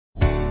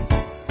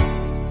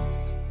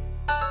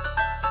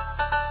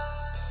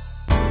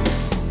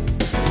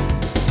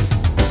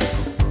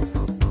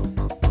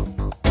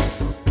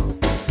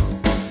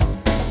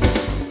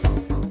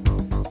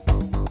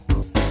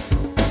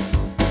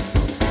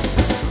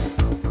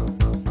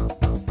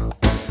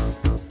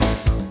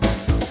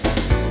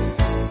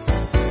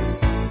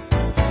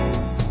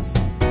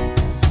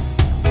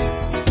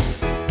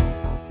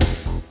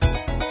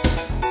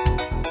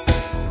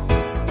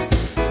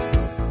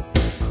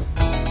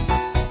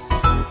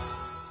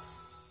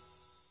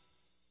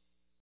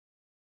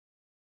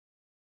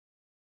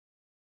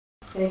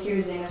Thank you,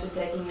 Rosina, for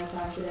taking your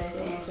time today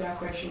to answer our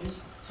questions.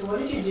 So what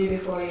did you do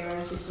before you were an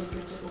assistant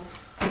principal?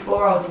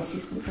 Before I was an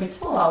assistant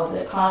principal, I was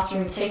a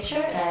classroom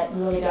teacher at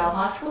Lilydale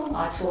High School.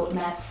 I taught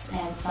maths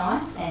and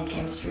science, and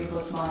chemistry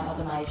was my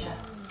other major.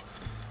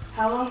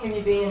 How long have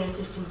you been an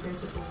assistant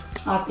principal?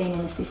 I've been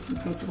an assistant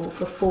principal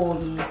for 4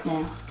 years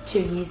now. 2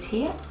 years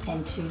here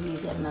and 2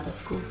 years at another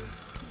school.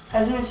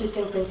 As an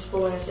assistant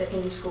principal in a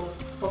secondary school,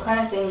 what kind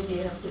of things do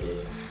you have to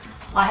do?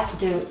 I have to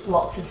do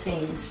lots of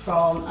things,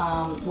 from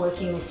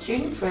working with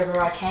students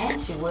wherever I can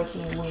to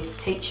working with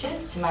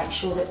teachers to make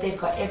sure that they've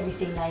got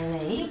everything they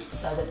need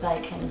so that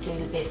they can do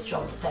the best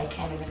job that they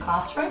can in the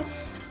classroom.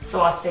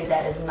 So I see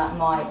that as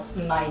my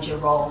major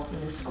role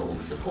in the school,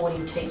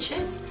 supporting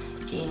teachers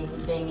in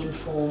being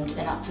informed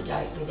and up to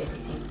date with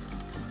everything.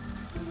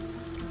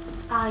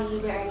 Are you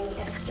the only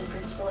assistant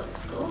principal at the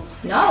school?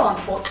 No, I'm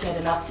fortunate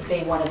enough to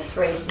be one of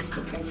 3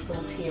 assistant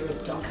principals here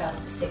at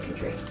Doncaster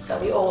Secondary. So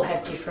we all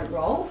have different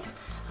roles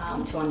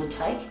to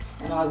undertake,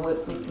 and I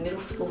work with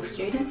middle school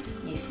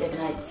students, year 7,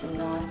 8s and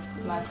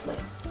 9s mostly.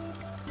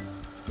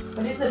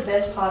 What is the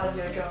best part of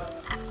your job?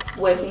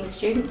 Working with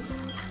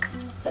students,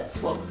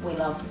 that's what we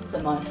love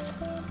the most.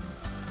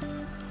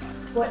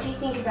 What do you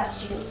think about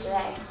students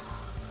today?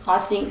 I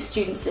think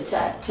students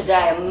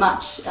today are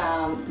much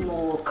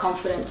more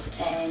confident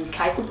and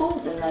capable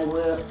than they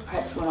were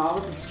perhaps when I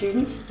was a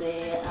student.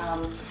 They're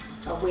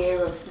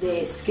aware of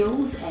their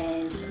skills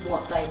and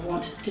what they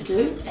want to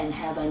do and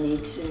how they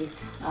need to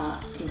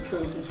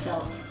improve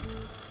themselves.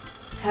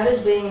 How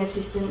does being an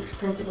assistant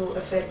principal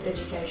affect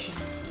education?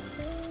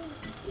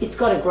 It's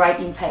got a great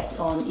impact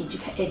on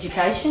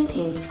education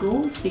in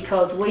schools,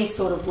 because we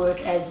sort of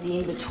work as the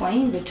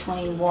in-between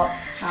between what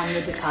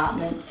the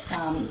department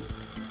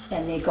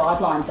and their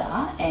guidelines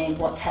are and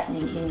what's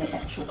happening in the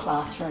actual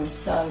classroom.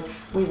 So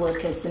we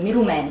work as the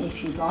middleman,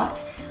 if you like,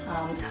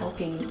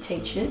 helping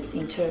teachers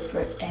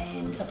interpret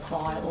and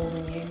apply all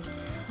the new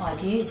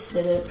ideas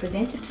that are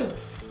presented to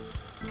us.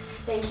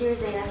 Thank you,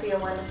 Rosina, for your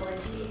wonderful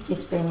interview.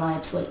 It's been my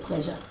absolute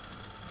pleasure.